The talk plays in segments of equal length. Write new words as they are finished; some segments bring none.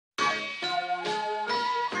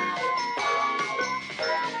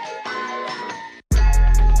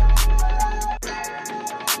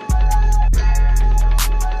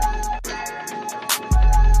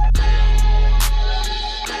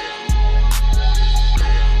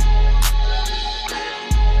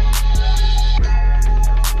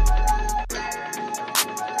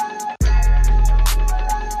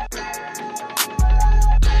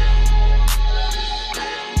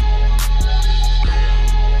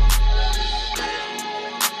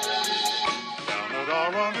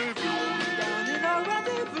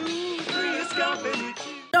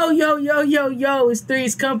Yo, it's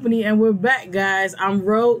Three's Company, and we're back, guys. I'm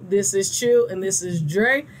Ro, this is Chill, and this is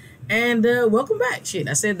Dre, and welcome back. Shit,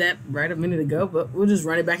 I said that right a minute ago, but we'll just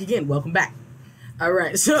run it back again. Welcome back. All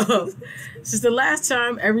right, so since the last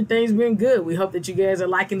time, everything's been good. We hope that you guys are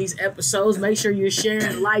liking these episodes. Make sure you're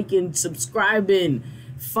sharing, liking, subscribing,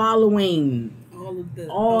 following,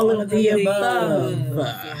 all of the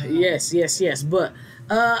above. Yes. But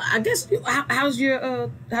I guess how's your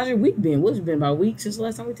week been? What's it been, about a week since the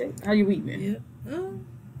last time we talked? How your week been? Yeah.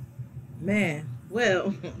 Man,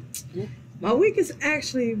 well, my week has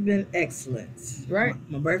actually been excellent. Right.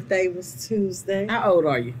 My birthday was Tuesday. How old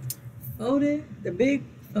are you? The big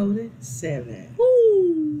 7.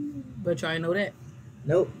 Woo! But y'all ain't know that.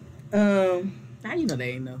 Nope. How you know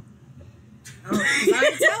they ain't know? I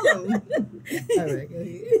didn't tell them. All right, go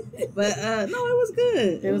ahead. But no, it was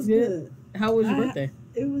good. It was good. How was your birthday?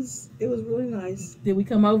 It was really nice. Did we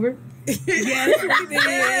come over? Yes, we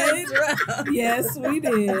did. Yes, we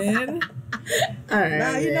did. All right.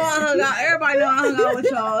 Now you know I hung out. Everybody know I hung out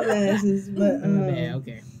with y'all asses. But yeah,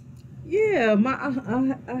 okay. yeah,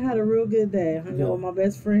 I had a real good day. I hung out with my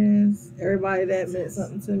best friends. Everybody that meant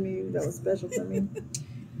something to me, that was special to me.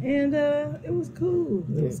 And it was cool.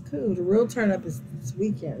 It was cool. The real turn up is this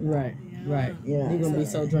weekend. Right. Yeah. You're gonna be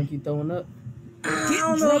so drunk you throwing up. I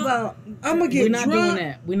don't know about. I'm gonna get drunk.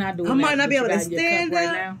 We're not doing that. I might not be What able you to got in your stand cup up.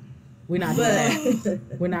 right now. We're not doing that.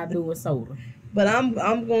 We're not doing soda. But I'm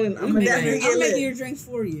going. I'm gonna definitely get I'm making lit. your drinks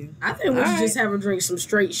for you. I think we should just have her drink some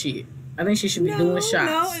straight shit. I think she should be doing shots.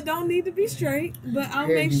 No, it don't need to be straight, but I'll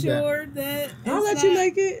Here make you go. sure that I'll let you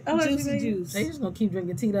make it. I'll let you juicy make it. juice. They just gonna keep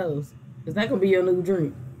drinking Tito's. Is that gonna be your new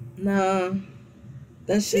drink? Nah,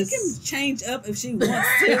 that's She just. can change up if she wants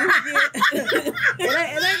to. It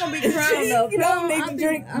ain't gonna be Crown though. You don't need to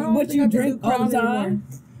drink what you drink all the time.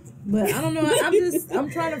 But I don't know. I'm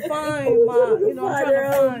trying to find my. I'm trying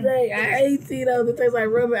to find. I hate Tito's. It tastes like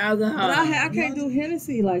rubber alcohol. But I can't do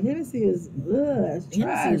Hennessy. Like Hennessy is it's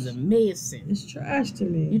trash. Hennessy is amazing. It's trash to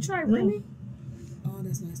me. You try Remy? Oh,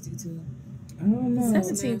 that's nasty too. I don't know.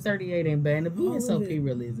 1738 ain't bad. And the All of VSOP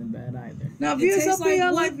really isn't bad either. Now It tastes VSOP,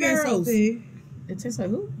 I like like barrels. VSOP. It tastes like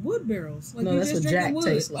who? Wood barrels. Like No, you that's just what drinking Jack wood.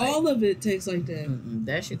 tastes like. All of it tastes like that.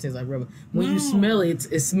 That shit tastes like rubber. When you No. smell it,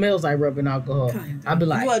 it smells like rubbing alcohol. Kinda. I'll be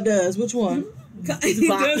like, What does? Which one? It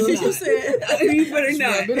vodka. does. You said. You better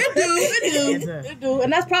not. It do.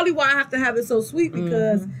 And that's probably why I have to have it so sweet,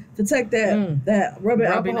 because to take that rubbing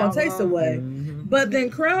alcohol taste away. Mm-hmm. But then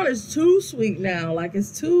Crown is too sweet now. Like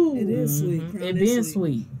it's too. It is sweet. Mm-hmm. Crown It is being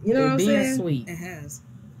sweet. You know it what I'm being saying? sweet. It has.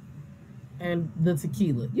 And the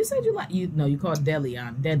tequila. You said you call it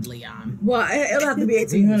Deadleon. Well, it'll have to be We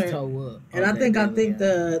was 1800. toe up. And I think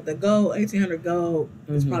the gold 1800 gold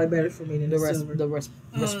is probably better for me than the silver.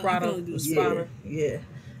 Respirator. Yeah.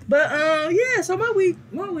 But yeah. So my week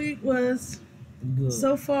was Good.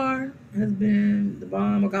 so far has been the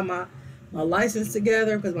bomb. I got my license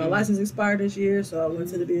together because my license expired this year, so I went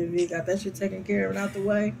to the BMV, got that shit taken care of and out the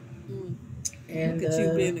way. And Look at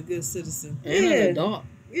you being a good citizen. And an adult.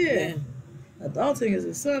 Yeah. Adulting is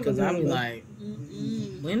a son. Because I be like,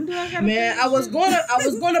 when do I have? Man, I was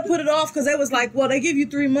gonna put it off because they was like, well, they give you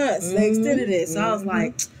 3 months. They extended it, so I was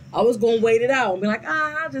like, I was gonna wait it out and be like,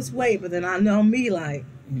 I'll just wait. But then I know me, like,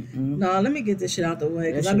 no, let me get this shit out the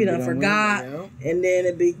way because I be done forgot, and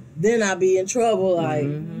then I be in trouble. Like,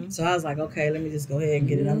 so I was like, okay, let me just go ahead and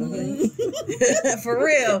get it out the way. For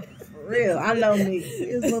real, I know me.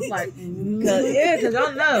 It looks like, because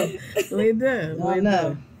y'all know. We do. Y'all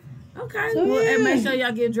know. Okay, So, well, yeah. and make sure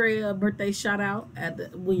y'all give Dre a birthday shout out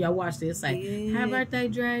when y'all watch this. Say, happy birthday,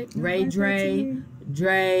 Dre. Ray Dre,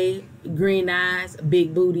 Green Eyes,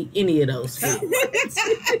 Big Booty, any of those. Oh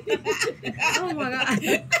my God.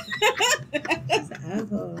 That's an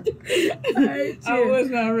asshole. Right, I was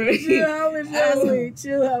not ready. Chill, how was your week?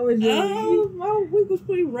 Chill, how was your week? My week was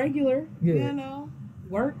pretty regular. Good. You know,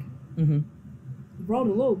 work. Mm-hmm. Rode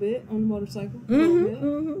a little bit on the motorcycle. A little bit.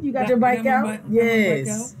 Mm-hmm. You got your bike got out? my bike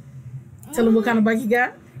Yes. Tell them what kind of bike you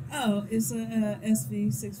got. Oh, it's a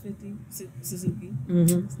SV 650 Suzuki.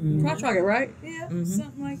 Mm-hmm. Crotch rocket, right? Yeah, Mhm.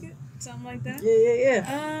 something like it. Something like that.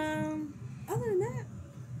 Yeah. Other than that,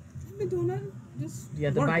 I've been doing nothing. Just You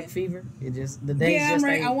got the working. bike fever? It just the days Yeah, just I'm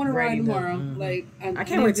ready. ain't I want to ride ready tomorrow. Mhm. Like I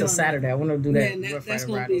can't wait till Saturday. I want to do that. Man, Rough that's Rider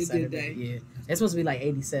gonna ride be on a good Saturday. day. Yeah, it's supposed to be like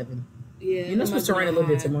 87. Yeah, You know, it's supposed to rain a little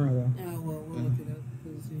bit tomorrow though. Oh well, we'll look it up.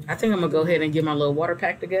 'Cause, I think I'm gonna go ahead and get my little water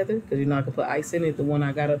pack together because I can put ice in it. The one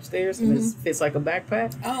I got upstairs and it fits like a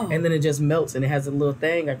backpack. Oh. And then it just melts and it has a little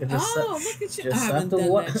thing I can just Oh, look at you. just I suck haven't the done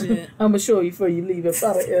water. that yet. I'm gonna show you before you leave. It's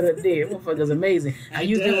probably the day. Motherfucker's amazing. I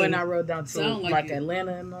used it when I rode down to Sound like like it.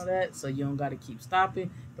 Atlanta and all that, so you don't gotta keep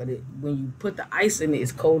stopping. But when you put the ice in it,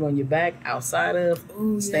 it's cold on your back outside of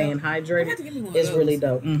Ooh, staying I have hydrated. to get me one of It's those. really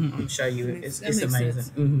dope. I'm gonna show you it. That It's makes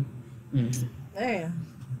amazing. sense. Damn.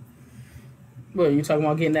 Well, you talking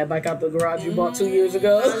about getting that bike out the garage you bought 2 years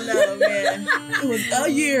ago? Oh no, man. It was a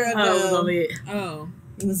year ago. Oh, it was only Oh.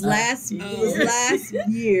 It was last year.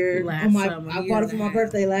 Last On my, summer. I bought it for my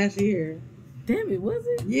birthday last year. Damn it, was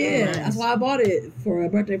it? Yeah, Oh, nice. that's why I bought it for a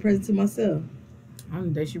birthday present to myself. On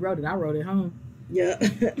the day she wrote it, I wrote it home. Yeah.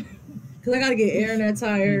 Cause I gotta get air in that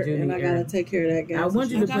tire You do and need I gotta air. take care of that gas. I want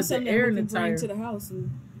you I to got put something the that air we in the can bring tire. to the house.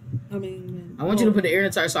 And, I want you to put the air in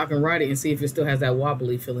the tire so I can ride it and see if it still has that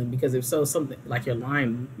wobbly feeling. Because if so, something like your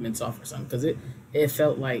alignment's off or something. Because it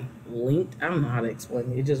felt like linked. I don't know how to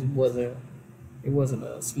explain it. It just wasn't. It wasn't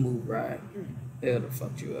a smooth ride. It would have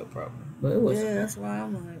fucked you up probably. But it was. Yeah, that's why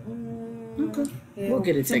I'm like, Okay. We'll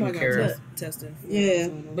get it taken care of. Testing. Yeah.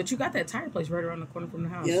 But you got that tire place right around the corner from the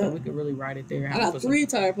house, Yeah. so we could really ride it there. I got 3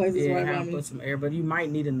 tire places right have by to me. put some air, but you might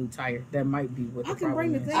need a new tire. That might be what the I can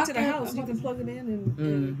bring problem the is. thing to the Okay. house. You can plug it in and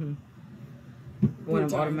Mm-hmm. One of them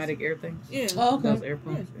tires. automatic air things. yeah. Oh, okay. Those air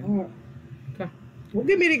pumps. Yeah. All right. Okay. We'll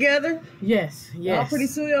get me together. Yes. Yes. Pretty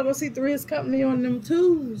soon y'all gonna see 3's company on them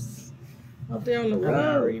twos. Out there on the I'm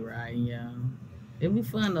road. already riding, y'all. It'll be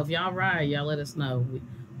fun though. If y'all ride, y'all let us know.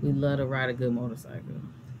 We love to ride a good motorcycle.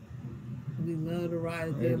 We love to ride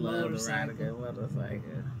a We good love to ride a motorcycle. good motorcycle.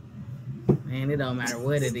 Man, it don't matter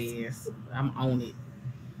what it is. I'm on it.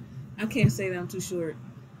 I can't say that I'm too short.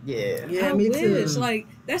 Yeah. Yeah, I me wish. too. Like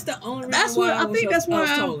that's the only reason That's why what- I was think so- that's why I was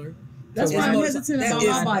I'm- taller. That's So why I'm why- hesitant That about is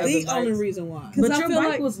my bike. the bike. only reason why. Because But I your feel bike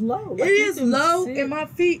like was low. it Like, you is can low sit. in my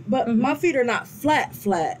feet, but Mhm. my feet are not flat.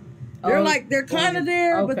 They're Oh, they're kind of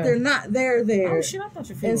there, but okay. they're not there. Oh shit! I thought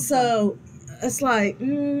your feet And were flat. so it's like,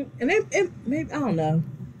 and it maybe I don't know.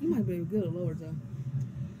 You might be good at lower though.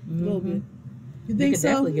 A Mhm. little bit. You You think can so?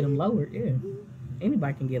 definitely get them lowered. Yeah.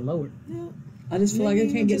 Anybody can get lowered. Yeah. I just feel like it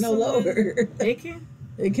Maybe can't get just no so lower. It can.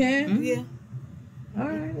 It can. Mhm. Yeah. All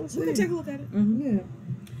right, let's We can see. take a look at it. Mm-hmm. Yeah.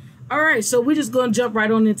 All right, so we're just gonna jump right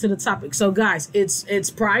on into the topic. So, guys, it's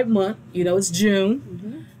Pride Month. It's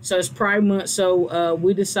June, so it's Pride Month. So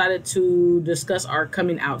we decided to discuss our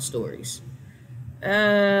coming out stories.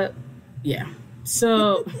 Yeah.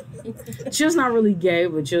 So, Chill's not really gay,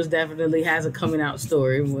 but Chill's definitely has a coming out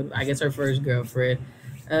story with, I guess, her first girlfriend.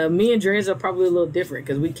 Me and Dre's are probably a little different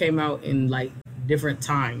because we came out in like different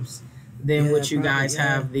times than Yeah, what you probably, guys yeah.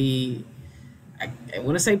 have the. I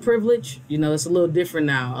want to say privilege. It's a little different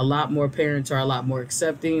now. A lot more parents are a lot more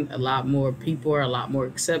accepting. A lot more people are a lot more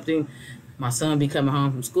accepting. My son be coming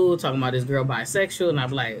home from school talking about this girl bisexual, and I'm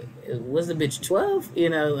like, was the bitch 12?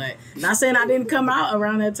 Like, not saying I didn't come out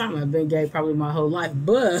around that time. I've been gay probably my whole life,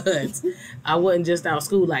 but I wasn't just out of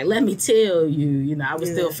school. Like, let me tell you, I was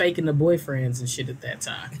still faking the boyfriends and shit at that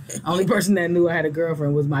time. Only person that knew I had a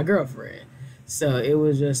girlfriend was my girlfriend. So it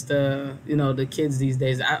was just, the kids these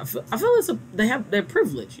days. I feel they have their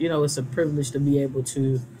privilege. It's a privilege to be able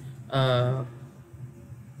to.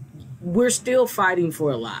 We're still fighting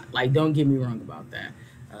for a lot. Like, don't get me wrong about that.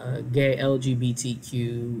 Gay,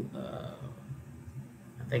 LGBTQ.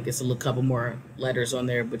 I think it's a couple more letters on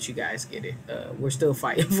there, but you guys get it. We're still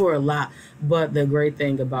fighting for a lot. But the great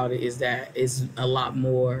thing about it is that it's a lot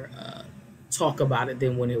more talk about it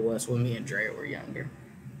than when it was when me and Dre were younger.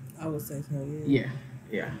 I would say so. Yeah.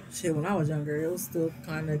 Yeah. Shit, when I was younger, it was still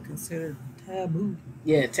kind of considered taboo.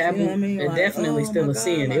 Yeah, taboo. You know what I mean? It Like, definitely oh still my a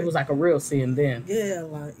sin. God, it was like a real sin then. Yeah, A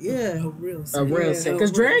real A real Yeah, sin. a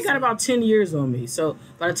Because real Dre got sin. about 10 years on me. So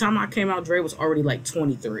by the time I came out, Dre was already like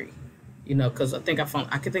 23. Because I think I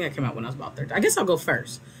came out when I was about 13. I guess I'll go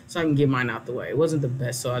first so I can get mine out the way. It wasn't the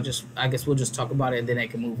best, so I guess we'll just talk about it and then they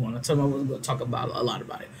can move on. I told them I wasn't going to talk about a lot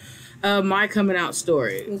about it. My coming out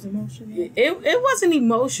story. It was emotional. It wasn't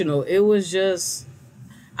emotional. It was just,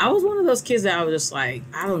 I was one of those kids that I was just like,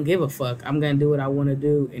 I don't give a fuck. I'm going to do what I want to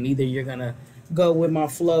do. And either you're going to go with my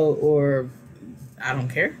flow or I don't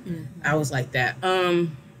care. Mm-hmm. I was like that.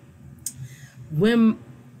 When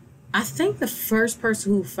I think the first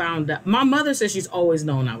person who found out, my mother said she's always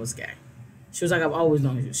known I was gay. She was like, I've always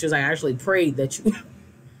known you. She was like, I actually prayed that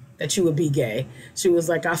you would be gay. She was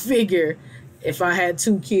like, I figure if I had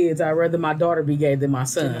 2 kids, I'd rather my daughter be gay than my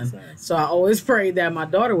son. So I always prayed that my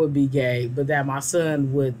daughter would be gay, but that my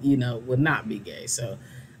son would not be gay. So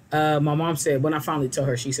my mom said, when I finally told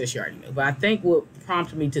her, she said she already knew. But I think what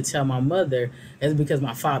prompted me to tell my mother is because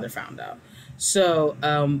my father found out. So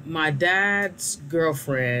my dad's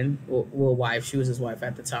girlfriend, well, wife, she was his wife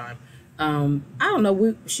at the time. I don't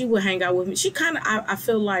know. She would hang out with me. She kind of, I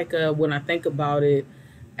feel like when I think about it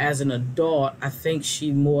as an adult, I think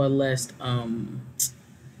she more or less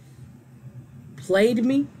played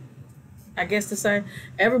me, I guess to say.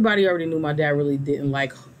 Everybody already knew my dad really didn't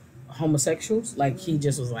like homosexuals. Like, he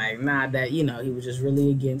just was like, nah, that, you know, he was just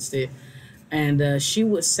really against it. And she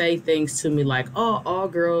would say things to me like, oh, all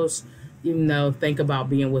girls, you know, think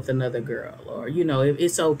about being with another girl, or, you know,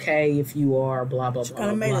 it's okay if you are, blah, blah, She blah,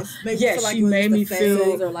 kind blah. of made Yeah, feel like she made me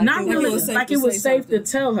feel, like not really, was safe like to it was say safe to something.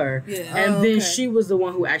 tell her. Yeah. And Oh, then okay. she was the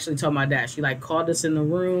one who actually told my dad. She, like, called us in the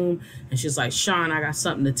room, and she's like, Sean, I got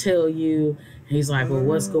something to tell you. And he's like, well,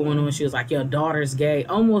 what's going on? She was like, your daughter's gay.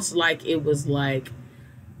 Almost like it was like,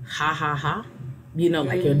 ha, ha, ha. You know,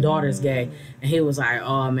 like, your daughter's gay. And he was like,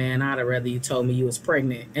 oh, man, I'd have rather you told me you was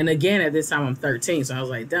pregnant. And again, at this time, I'm 13. So I was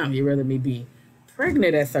like, damn, you'd rather me be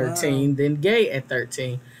pregnant at 13 than gay at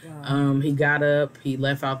 13. Wow. He got up. He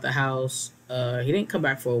left out the house. He didn't come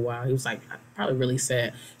back for a while. He was like, probably really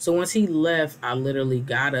sad. So once he left, I literally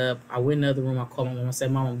got up. I went in the other room. I called my mom. I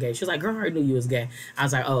said, Mom, I'm gay. She was like, girl, I already knew you was gay. I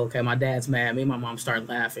was like, oh, okay, my dad's mad. Me and my mom started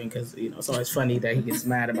laughing because, you know, it's always funny that he gets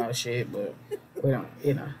mad about shit, but we don't,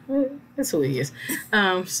 you know, that's who he is.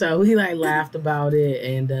 So we, like, laughed about it.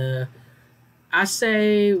 And I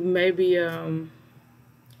say maybe a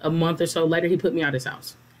month or so later, he put me out of his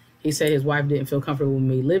house. He said his wife didn't feel comfortable with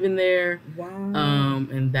me living there. Wow.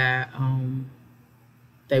 And that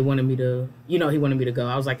they wanted me to, you know, he wanted me to go.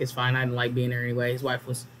 I was like, it's fine. I didn't like being there anyway. His wife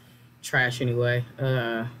was trash anyway.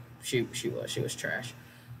 She was trash.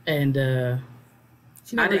 And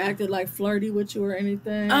She never didn't- acted like flirty with you or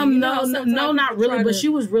anything. You know how no, sometimes not people really. try But to- she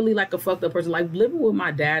was really like a fucked up person. Like, living with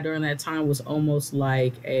my dad during that time was almost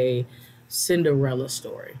like a Cinderella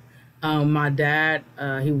story. My dad,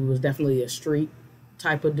 he was definitely a street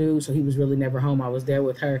type of dude, so he was really never home. I was there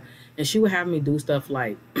with her, and she would have me do stuff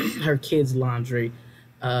like her kids' laundry,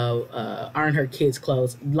 iron her kids'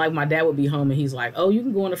 clothes. Like, my dad would be home, and he's like, "Oh, you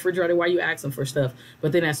can go in the refrigerator while you asking for stuff."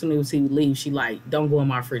 But then as soon as he would leave, she like, "Don't go in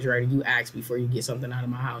my refrigerator. You ask before you get something out of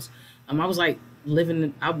my house." I was like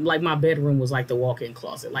like my bedroom was like the walk-in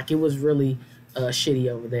closet. Like, it was really shitty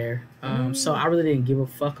over there. So I really didn't give a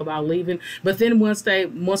fuck about leaving. But then once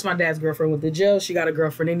my dad's girlfriend went to jail, she got a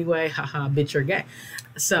girlfriend anyway. Haha, bitch, you're gay.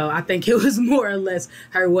 So I think it was more or less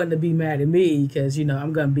her wanting to be mad at me because, you know,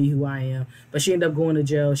 I'm going to be who I am. But she ended up going to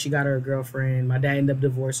jail. She got her a girlfriend. My dad ended up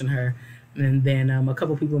divorcing her. And then a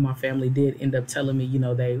couple people in my family did end up telling me, you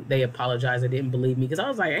know, they apologized. They didn't believe me because I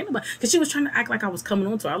was like, ain't nobody, because she was trying to act like I was coming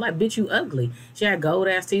on to her. I was like, bitch, you ugly. She had gold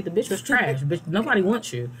ass teeth. The bitch was trash. Bitch, nobody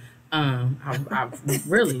wants you. I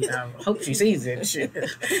really hope she sees it. Shit.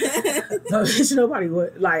 No, bitch, nobody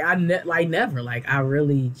would never. Like, I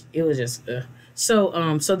really, it was just. So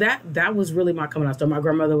that was really my coming out story. My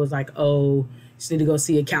grandmother was like, oh, you just need to go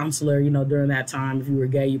see a counselor. You know, during that time, if you were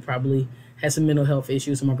gay, you probably had some mental health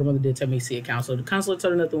issues. So my grandmother did tell me to see a counselor. The counselor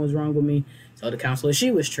told her nothing was wrong with me. So the counselor, she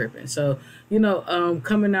was tripping. So, you know,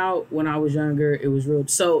 coming out when I was younger, it was real.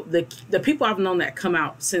 So the people I've known that come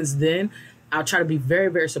out since then, I'll try to be very,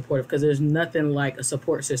 very supportive because there's nothing like a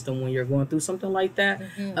support system when you're going through something like that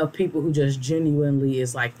of people who just genuinely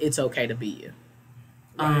is like, it's okay to be you.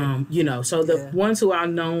 Right. You know, so the ones who I've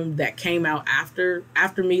known that came out after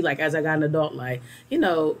me, like as I got an adult, like, you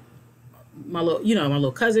know, my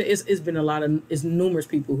little cousin, it's been it's numerous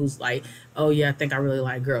people who's like, oh yeah, I think I really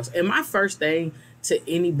like girls. And my first thing to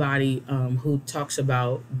anybody who talks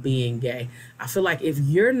about being gay, I feel like if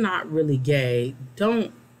you're not really gay,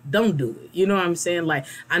 don't do it. You know what I'm saying? Like,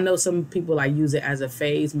 I know some people like use it as a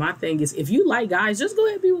phase. My thing is, if you like guys, just go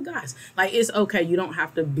ahead and be with guys. Like, it's okay. You don't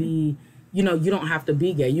have to be, you know, you don't have to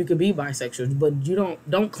be gay. You could be bisexual, but you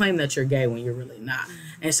don't claim that you're gay when you're really not.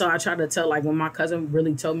 And so I try to tell, like, when my cousin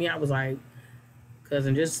really told me, I was like,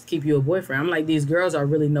 cousin, just keep you a boyfriend. I'm like, these girls are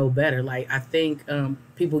really no better. Like, I think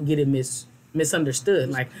people get it misunderstood.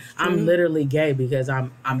 Like, I'm literally gay because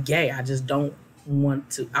I'm gay. I just don't want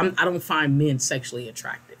to. I don't find men sexually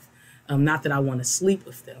attractive. Not that I want to sleep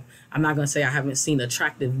with them. I'm not gonna say I haven't seen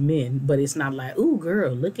attractive men, but it's not like, ooh,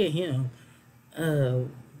 girl, look at him. That's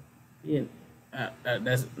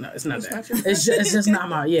no, it's not that. It's just not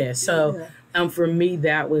my So for me,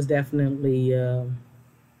 that was definitely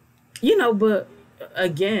you know. But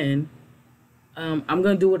again, I'm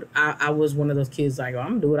gonna do what I was one of those kids like, oh, I'm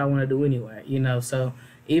gonna do what I want to do anyway. You know, so.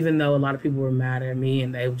 Even though a lot of people were mad at me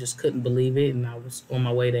and they just couldn't believe it, and I was on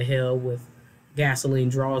my way to hell with gasoline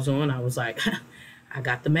draws on, I was like, I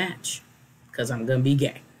got the match because I'm going to be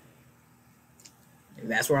gay. If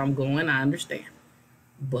that's where I'm going, I understand.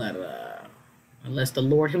 But unless the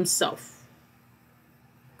Lord himself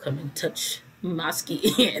come and touch my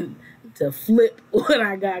skin to flip what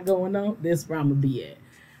I got going on, this is where I'm gonna be at.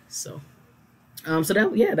 So, so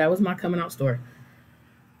that was my coming out story.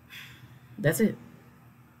 That's it.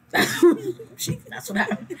 That's what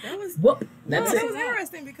happened. That was Whoop. That's that it. was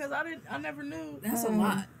interesting because I never knew. That's a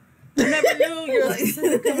lot. I never knew your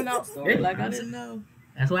specific coming out story. Like I didn't know.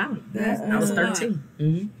 That's what happened. That's I was a lot. 13.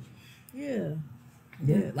 Mm-hmm. Yeah.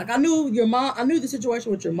 Yeah. Like I knew your mom. I knew the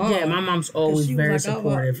situation with your mom. Yeah, my mom's always she was very like,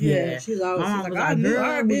 supportive. Yeah, she's always my mom she's was like, like, I knew girl,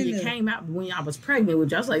 I'd when been you there. came out, when I was pregnant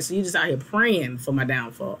with you, I was like, so you just out here praying for my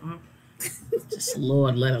downfall? Huh? Just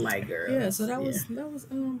Lord, let her like, girl. Yeah. So that was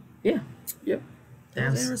yeah, yep.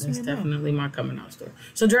 That was That's interesting to know. definitely my coming out story.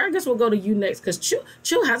 So, Dre, I guess we'll go to you next because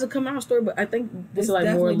Chill has a coming out story, but I think this It's is like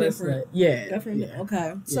more or definitely less, different. Definitely. yeah.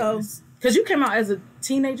 Okay. So. Because you came out as a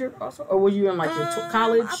teenager also, or were you in like your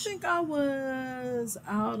college? I think I was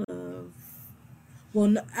out of. Well,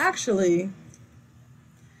 no, actually,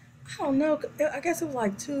 I don't know. I guess it was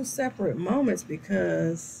like two separate moments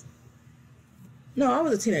because. No, I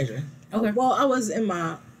was a teenager. Okay. Well, I was in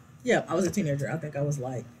my. Yeah, I was a teenager. I think I was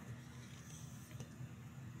like.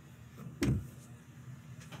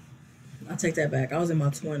 I'll take that back. I was in my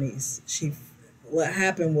 20s. What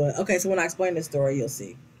happened was, okay, so when I explain this story, you'll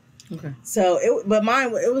see. Okay. So it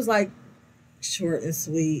was like short and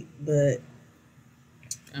sweet, but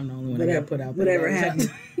I'm the only one that got put out there. whatever happened.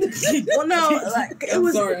 Well, no, like it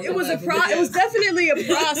was definitely a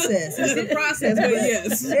process. It was a process, but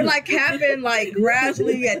Yes. it like happened like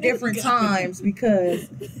gradually at different times because,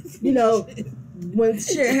 you know, when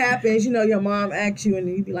shit happens, you know, your mom asks you and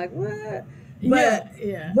you be like, what? But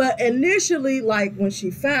yeah. but initially, like when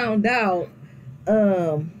she found out,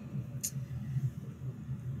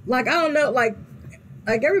 like I don't know, like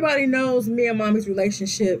everybody knows me and mommy's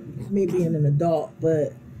relationship, me being an adult,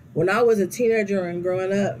 but when I was a teenager and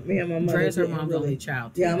growing up, me and my mother Dre's her didn't mom's really- only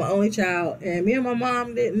child. Too. Yeah, I'm my only child, and me and my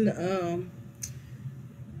mom didn't.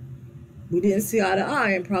 We didn't see eye to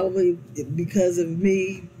eye, and probably because of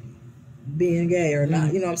me being gay or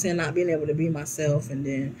not, you know what I'm saying, not being able to be myself, and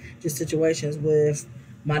then just situations with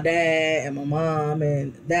my dad and my mom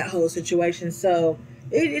and that whole situation. So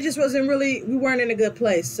it just wasn't really, we weren't in a good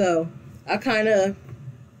place. So I knew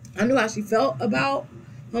how she felt about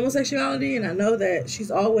homosexuality, and I know that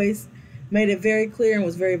she's always made it very clear and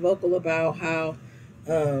was very vocal about how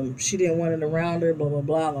she didn't want it around her, blah, blah,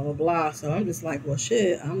 blah, blah, blah, blah. So I'm just like, well,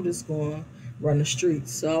 shit, I'm just going to run the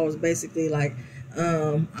streets. So I was basically like,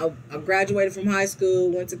 I graduated from high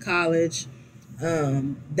school, went to college.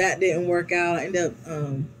 That didn't work out. I ended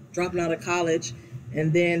up dropping out of college.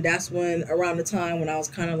 And then that's when, around the time when I was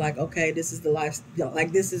kind of like, okay, this is the life,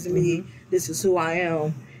 like this is me, this is who I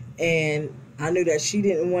am. And I knew that she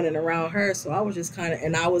didn't want it around her, so I was just kind of,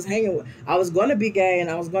 and I was going to be gay, and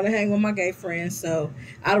I was going to hang with my gay friends, so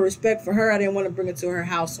out of respect for her, I didn't want to bring it to her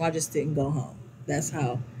house, so I just didn't go home. That's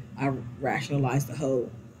how I rationalized the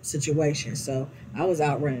whole situation. So I was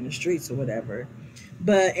out running the streets or whatever.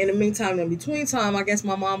 But in the meantime, in between time, I guess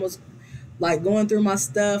my mom was like going through my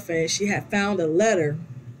stuff, and she had found a letter,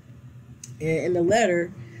 and in the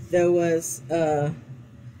letter, there was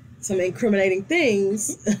some incriminating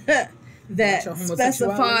things that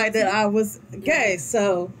specified that I was gay.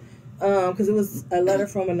 So, because it was a letter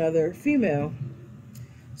from another female.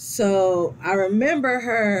 So I remember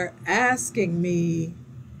her asking me,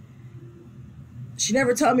 she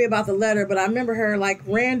never told me about the letter, but I remember her like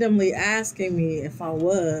randomly asking me if I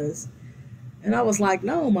was. And I was like,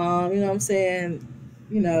 no, Mom, you know what I'm saying?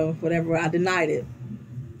 You know, whatever. I denied it.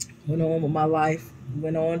 Went on with my life.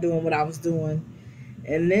 Went on doing what I was doing.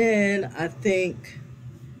 And then I think,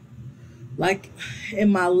 like in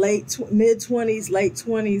my mid-20s, late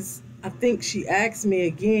 20s, I think she asked me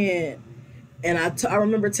again. And I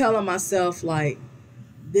remember telling myself, like,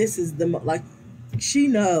 this is she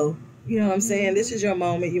know, you know what I'm saying? This is your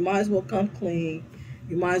moment. You might as well come clean.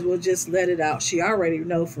 You might as well just let it out. She already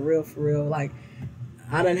know for real. Like,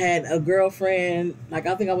 I done had a girlfriend. Like,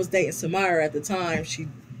 I think I was dating Samira at the time.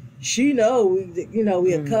 She know,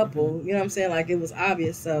 we a couple. You know what I'm saying? Like, it was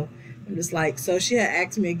obvious. So I'm just like, so she had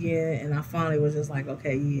asked me again, and I finally was just like,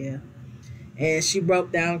 okay, yeah. And she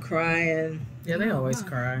broke down crying. Yeah, they always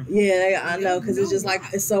cry. Yeah, I know, because it's just like,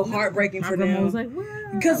 it's so heartbreaking for them. I was like, what?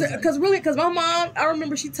 Because my mom, I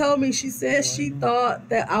remember she told me, she said she thought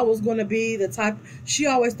that I was going to be the type, she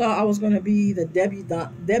always thought I was going to be the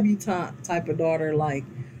debutante type of daughter, like,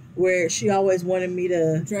 where she always wanted me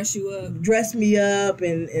to dress me up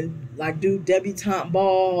and like do debutante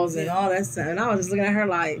balls and all that stuff. And I was just looking at her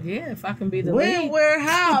like, yeah, if I can be the when, lead. where,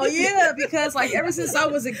 how? Yeah, because like ever since I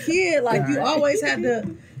was a kid, like you always had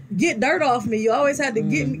to, get dirt off me. You always had to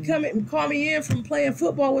get me, come in and call me in from playing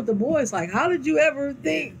football with the boys. Like, how did you ever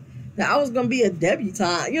think that I was gonna be a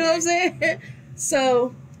debutante? You know what I'm saying?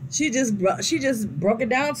 So she just broke it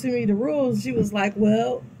down to me, the rules. She was like,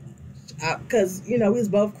 well, because we was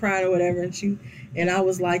both crying or whatever, and I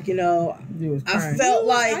was like, I felt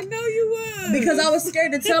like, I know you would, because I was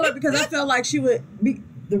scared to tell her, because I felt like she would be.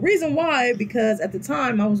 The reason why, because at the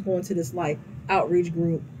time I was going to this like outreach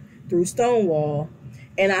group through Stonewall,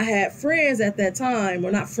 and I had friends at that time,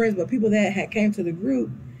 well, not friends, but people that had came to the group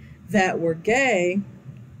that were gay,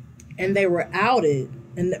 and they were outed.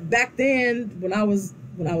 And back then, when I was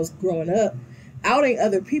growing up, outing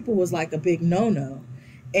other people was like a big no-no.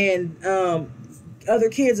 And other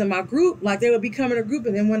kids in my group, like, they would be coming to group,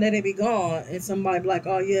 and then one day they'd be gone, and somebody be like,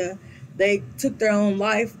 oh yeah, they took their own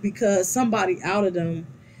life because somebody outed them,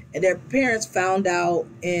 and their parents found out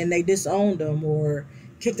and they disowned them or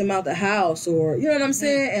kicked them out the house, or you know what I'm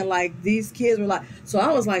saying? And like, these kids were like, so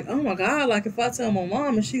I was like, oh my God, like, if I tell my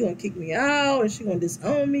mom, and she gonna kick me out and she gonna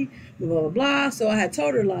disown me, blah blah blah. So I had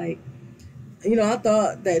told her, like, I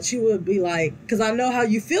thought that she would be like, because I know how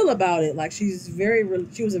you feel about it, like, she was a very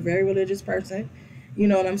religious person, you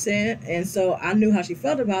know what I'm saying? And so I knew how she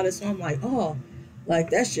felt about it. So I'm like, oh, like,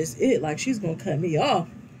 that's just it, like, she's gonna cut me off.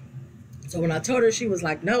 So when I told her, she was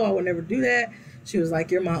like, no, I would never do that. She was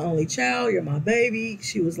like, you're my only child, you're my baby.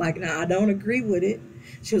 She was like, no, I don't agree with it.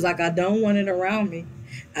 She was like, I don't want it around me.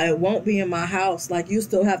 It won't be in my house. Like, you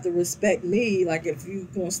still have to respect me. Like, if you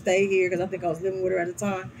gonna stay here, because I think I was living with her at the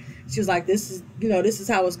time. She was like, this is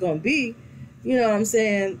how it's gonna be. You know what I'm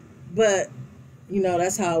saying? But,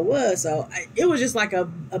 that's how it was. So it was just like a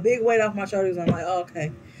big weight off my shoulders. I'm like, oh,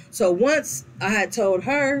 okay. So once I had told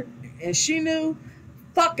her, and she knew,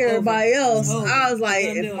 fuck everybody else. I was like,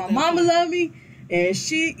 if my mama love me, and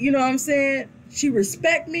she, you know what I'm saying, she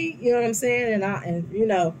respect me, you know what I'm saying,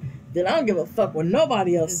 then I don't give a fuck what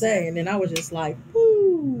nobody else say. And then I was just like,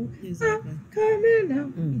 ooh, I'm coming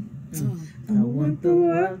now. I want the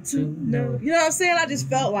world to know. You know what I'm saying? I just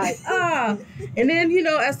felt like, And then,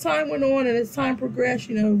 as time went on and as time progressed,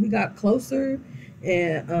 we got closer.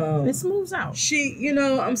 And it smooths out. She,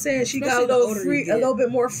 I'm saying, she got a little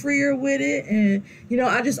bit more freer with it. And,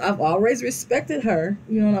 I've always respected her.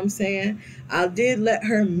 You know what I'm saying? I did let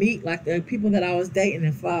her meet, like, the people that I was dating.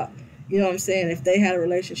 If if they had a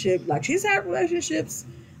relationship, like, she's had relationships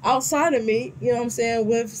outside of me, you know what I'm saying,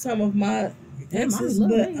 with some of my exes.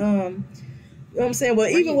 But, you know what I'm saying? Well,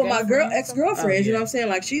 even with my ex-girlfriends, you know what I'm saying?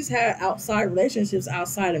 Like, she's had outside relationships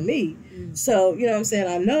outside of me. So, you know what I'm saying?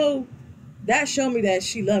 I know that showed me that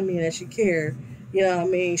she loved me and that she cared. You know what I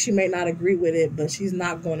mean? She may not agree with it, but she's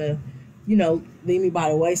not going to, leave me by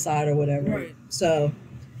the wayside or whatever. Right. So,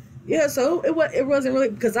 yeah, so it wasn't really,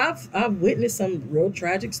 because I've witnessed some real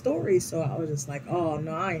tragic stories. So I was just like, oh,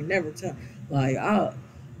 no, I ain't never tell. Like,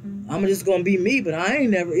 I'm just going to be me, but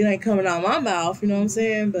it ain't coming out my mouth, you know what I'm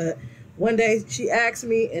saying? But one day she asked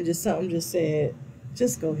me, and something just said,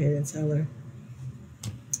 just go ahead and tell her.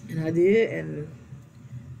 And I did, and,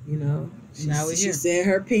 she said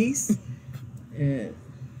her piece, and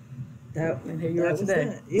here you are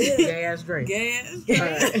today. Yeah. Gay ass Drake.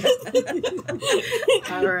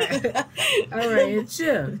 All right.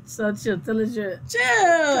 Chill. So chill. Tell us your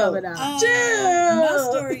coming out. Chill. My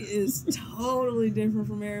story is totally different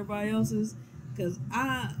from everybody else's, because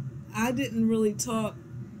I didn't really talk.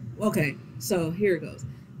 Okay, so here it goes.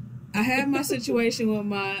 I had my situation with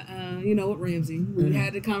my, with Ramsey. We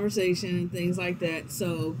had the conversation and things like that.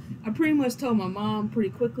 So I pretty much told my mom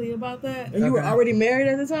pretty quickly about that. And you were already married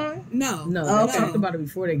at the time? No. They talked about it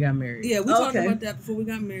before they got married. Yeah, we talked about that before we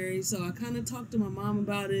got married. So I kind of talked to my mom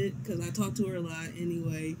about it, because I talked to her a lot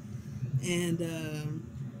anyway. And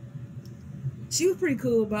she was pretty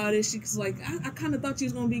cool about it. She was like, I kind of thought she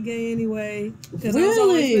was going to be gay anyway. Because I was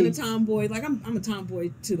always been a tomboy. Like, I'm a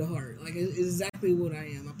tomboy to the heart. Like, it's exactly what I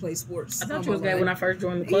am. I play sports. I thought you was gay when I first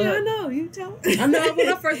joined the club. Yeah, I know. You tell me. I know. When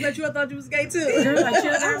I first met you, I thought you was gay, too. I'm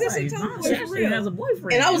just a tomboy for real. She has a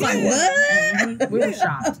boyfriend. And I was like, what? We were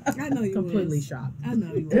shocked. I know you Completely shocked. I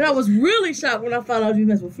know you And I was really shocked when I found out you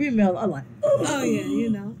messed with females. I was like, oh, yeah, you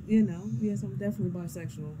know. Yes, I'm definitely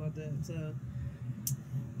bisexual about that.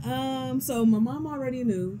 So my mom already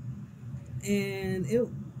knew, and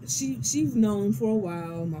she's known for a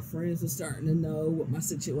while. My friends were starting to know what my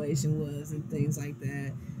situation was and things like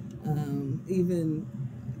that. Even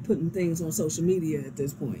putting things on social media at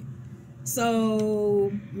this point.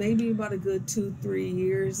 So maybe about a good 2-3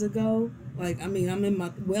 years ago, I'm in my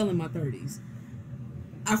 30s.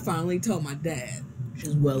 I finally told my dad.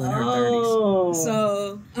 She's well in her 30s.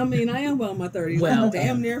 So I am well in my 30s. Well, I'm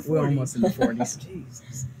damn near 40. We're almost in the 40s.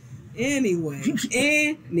 Jesus. Anyway.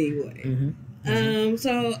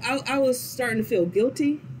 So I was starting to feel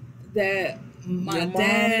guilty that my Your mom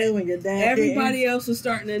dad knew and your dad everybody else was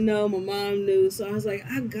starting to know. My mom knew, so I was like,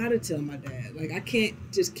 I gotta tell my dad. Like, I can't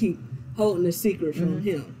just keep holding a secret from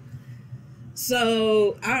him.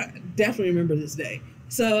 So I definitely remember this day.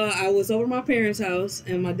 So I was over at my parents' house,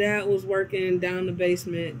 and my dad was working down in the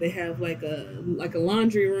basement. They have like a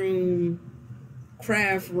laundry room,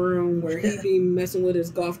 craft room where he'd be messing with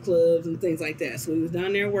his golf clubs and things like that. So he was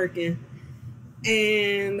down there working.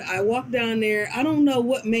 And I walked down there. I don't know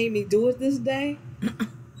what made me do it this day.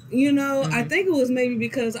 You know, I think it was maybe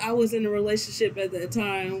because I was in a relationship at that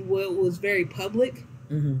time where it was very public.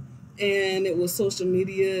 And it was social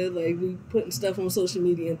media. Like, we putting stuff on social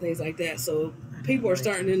media and things like that. So people are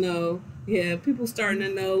starting to know. Yeah, people starting to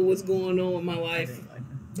know what's going on with my life.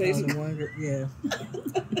 Basically. Yeah.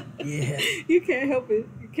 Yeah. You can't help it.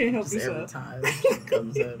 You can't help Just yourself. every time it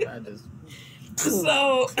comes up, I just...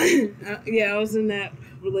 So, yeah, I was in that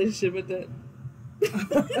relationship at that.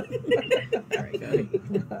 All right, go ahead.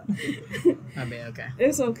 I mean, okay.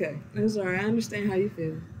 It's okay. It's all right. I understand how you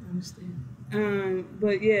feel. I understand.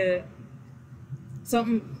 But yeah,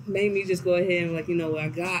 something made me just go ahead and, like, you know, I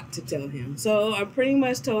got to tell him. So I pretty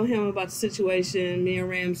much told him about the situation me and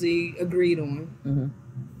Ramsey agreed on.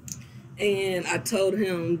 And I told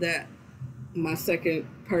him that my second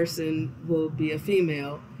person will be a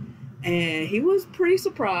female. And he was pretty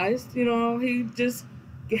surprised, you know. He just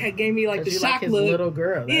gave me like the shock like his look. Little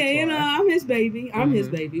girl. Yeah, you know, I'm his baby. I'm his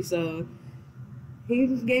baby. So he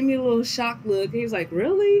gave me a little shock look. He was like,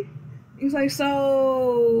 "Really?" He was like,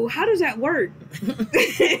 "So how does that work?"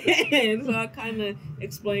 And so I kind of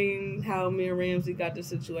explained how me and Ramsey got the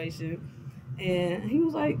situation, and he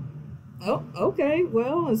was like, "Oh, okay.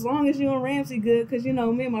 Well, as long as you and Ramsey good, because you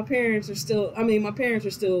know, me and my parents are still. I mean, my parents are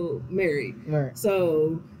still married. Right.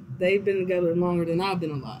 So." They've been together longer than I've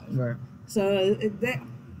been alive. Right. So that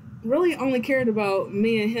really only cared about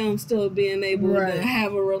me and him still being able to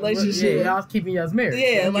have a relationship. Yeah, y'all keeping y'all's married.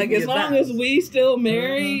 Yeah, like as long as we still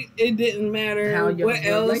married, it didn't matter how what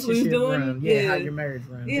else we was doing. Run. Yeah, how your marriage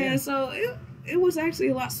runs. Yeah, so it was actually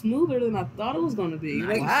a lot smoother than I thought it was going to be.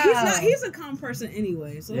 Like, Wow. he's a calm person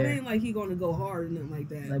anyway, so it ain't like he's going to go hard or nothing like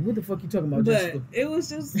that. Like, what the fuck you talking about, but Jessica? it was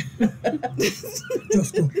just...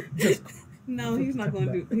 Jessica. No, he's not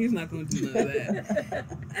gonna do none of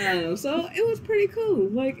that. So it was pretty cool.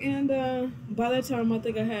 Like, and by that time, I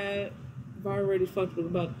think I've already fucked with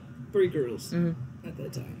about 3 girls at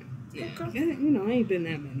that time. Yeah, okay. You know, I ain't been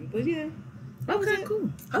that many, but yeah. Okay, cool.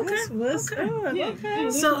 Okay, What's good? Yeah. Okay.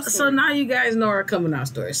 So now you guys know our coming out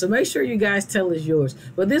story. So make sure you guys tell us yours.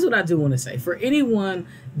 But this is what I do want to say. For anyone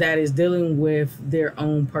that is dealing with their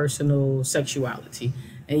own personal sexuality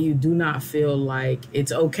and you do not feel like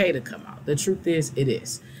it's okay to come out, the truth is, it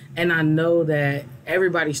is. And I know that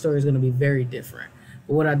everybody's story is going to be very different.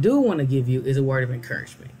 But what I do want to give you is a word of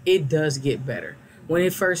encouragement. It does get better. When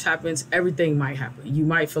it first happens, everything might happen. You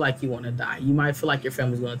might feel like you want to die. You might feel like your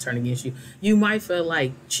family's going to turn against you. You might feel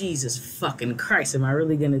like, Jesus fucking Christ, am I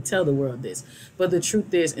really going to tell the world this? But the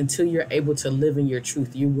truth is, until you're able to live in your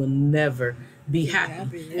truth, you will never be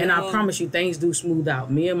happy. Yeah. And I promise you, things do smooth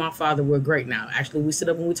out. Me and my father were great now. Actually, we sit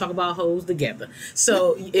up and we talk about hoes together.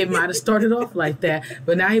 So it might have started off like that,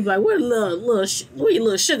 but now he be like, "What a what your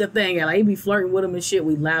little sugar thing at?" Like, he be flirting with him and shit.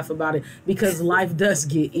 We laugh about it because life does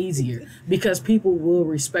get easier. Because people will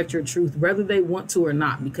respect your truth, whether they want to or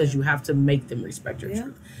not. Because you have to make them respect your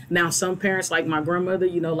truth. Now, some parents, like my grandmother,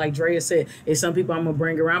 you know, like Drea said, is some people I'm gonna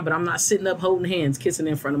bring around, but I'm not sitting up holding hands, kissing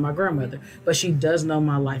in front of my grandmother. But she does know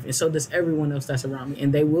my life, and so does everyone else that's around me,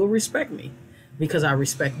 and they will respect me because I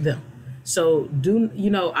respect them. So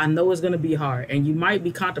I know it's gonna be hard, and you might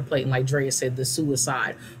be contemplating, like Drea said, the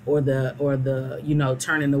suicide or the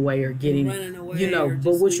turning away or getting running away,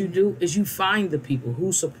 but what you do is you find the people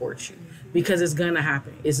who support you, because it's gonna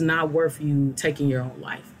happen. It's not worth you taking your own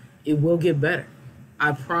life. It will get better.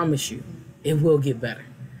 I promise you, it will get better.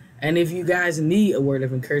 And if you guys need a word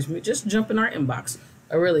of encouragement, just jump in our inbox.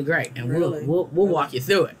 Really great, and we'll walk you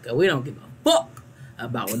through it, because we don't give a fuck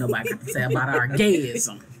about what nobody got to say about our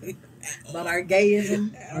gayism. About our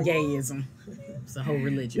gayism. Gayism. It's a whole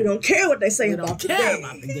religion. We don't care what they say We about don't the care gay.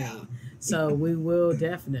 about the gay. So we will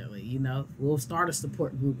definitely, we'll start a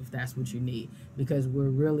support group if that's what you need, because we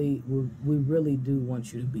really do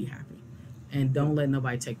want you to be happy, and don't let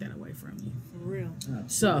nobody take that away from you. For real.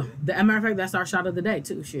 So, as a matter of fact, that's our shot of the day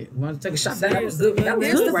too. Shit, want to take a shot? That was good. That was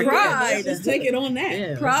There's good the right pride. Just take it on that.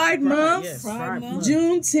 there. Yeah, Pride Month. Yes, Pride Month.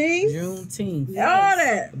 Juneteenth. Juneteenth. Yeah. All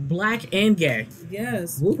that. Black and gay.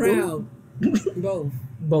 Yes. Whoop, Proud. Both.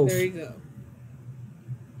 Both. There you go.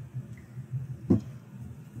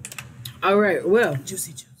 All right, well,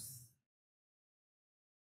 Juicy juice.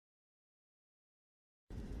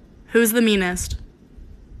 Who's the meanest?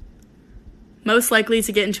 Most likely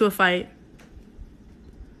to get into a fight.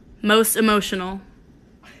 Most emotional.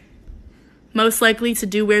 Most likely to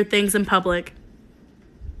do weird things in public.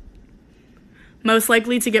 Most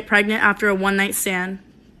likely to get pregnant after a one-night stand.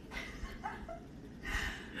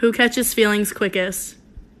 Who catches feelings quickest?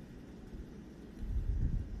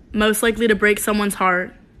 Most likely to break someone's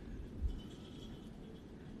heart.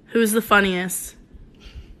 Who's the funniest?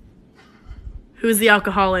 Who's the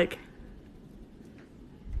alcoholic?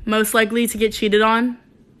 Most likely to get cheated on?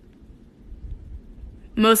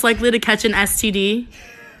 Most likely to catch an STD?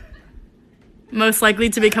 Most likely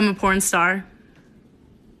to become a porn star?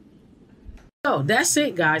 so that's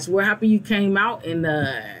it, guys. We're happy you came out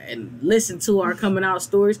and listened to our coming out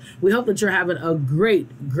stories. We hope that you're having a great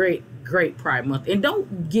Pride Month. And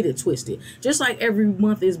don't get it twisted. Just like every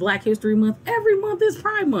month is Black History Month, every month is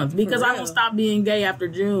Pride Month, because I don't stop being gay after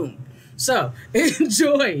June. So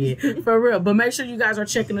enjoy it for real. But make sure you guys are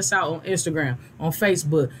checking us out on Instagram, on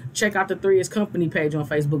Facebook. Check out the 3 is Company page on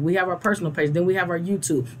Facebook. We have our personal page. Then we have our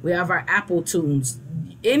YouTube. We have our Apple Tunes.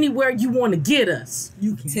 Anywhere you want to get us,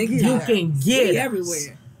 You can get us.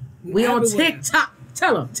 everywhere. We on TikTok.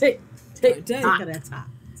 Tell them TikTok. Look at that top.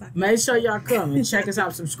 Make sure y'all come and check us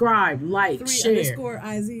out. Subscribe, like, share.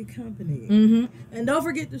 3_IZ Company. Mm-hmm. And don't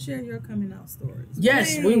forget to share your coming out stories.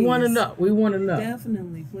 Yes, Please. we want to know. We want to know.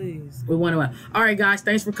 Definitely, please. We want to know. All right, guys.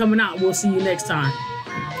 Thanks for coming out. We'll see you next time.